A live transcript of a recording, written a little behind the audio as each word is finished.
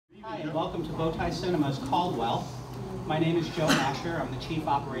Hi, and welcome to Bowtie Cinema's Caldwell. My name is Joe Masher. I'm the Chief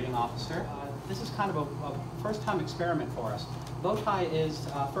Operating Officer. This is kind of a first-time experiment for us. Bowtie is,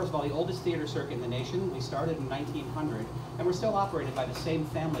 first of all, the oldest theater circuit in the nation. We started in 1900, and we're still operated by the same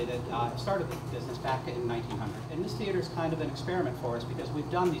family that started the business back in 1900. And this theater is kind of an experiment for us because we've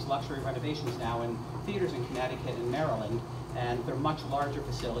done these luxury renovations now in theaters in Connecticut and Maryland, and they're much larger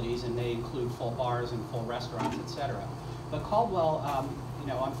facilities, and they include full bars and full restaurants, etc. But Caldwell,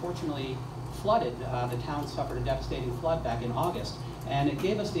 unfortunately flooded. The town suffered a devastating flood back in August, and it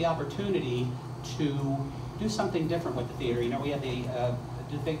gave us the opportunity to do something different with the theater. We had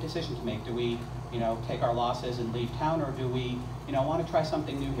the big decision to make. Do we, take our losses and leave town, or do we, want to try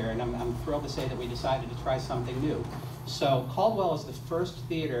something new here? And I'm thrilled to say that we decided to try something new. So Caldwell is the first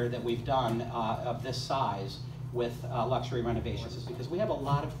theater that we've done of this size with luxury renovations, because we have a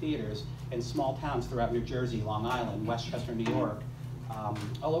lot of theaters in small towns throughout New Jersey, Long Island, Westchester, New York,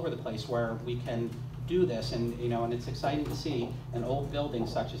 all over the place where we can do this, and and it's exciting to see an old building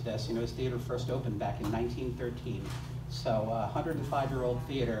such as this. This theater first opened back in 1913, so a 105-year-old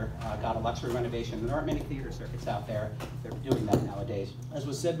theater got a luxury renovation. There aren't many theater circuits out there that are doing that nowadays. As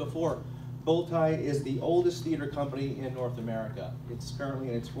was said before, Bowtie is the oldest theater company in North America. It's currently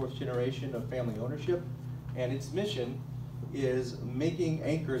in its 4th generation of family ownership, and its mission is making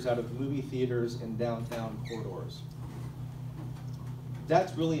anchors out of movie theaters in downtown corridors.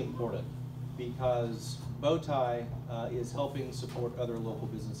 That's really important because Bowtie is helping support other local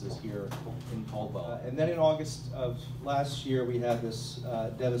businesses here in Caldwell. And then in August of last year, we had this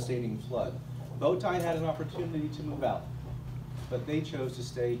devastating flood. Bowtie had an opportunity to move out, but they chose to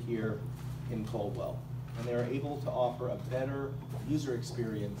stay here in Caldwell. And they were able to offer a better user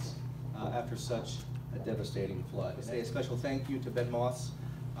experience after such a devastating flood. I say a special thank you to Ben Moss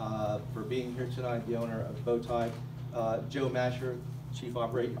for being here tonight, the owner of Bowtie, Joe Masher, Chief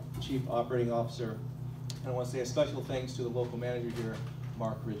Operating Officer, and I want to say a special thanks to the local manager here,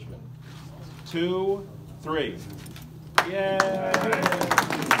 Mark Richmond. 2, 3. Yay!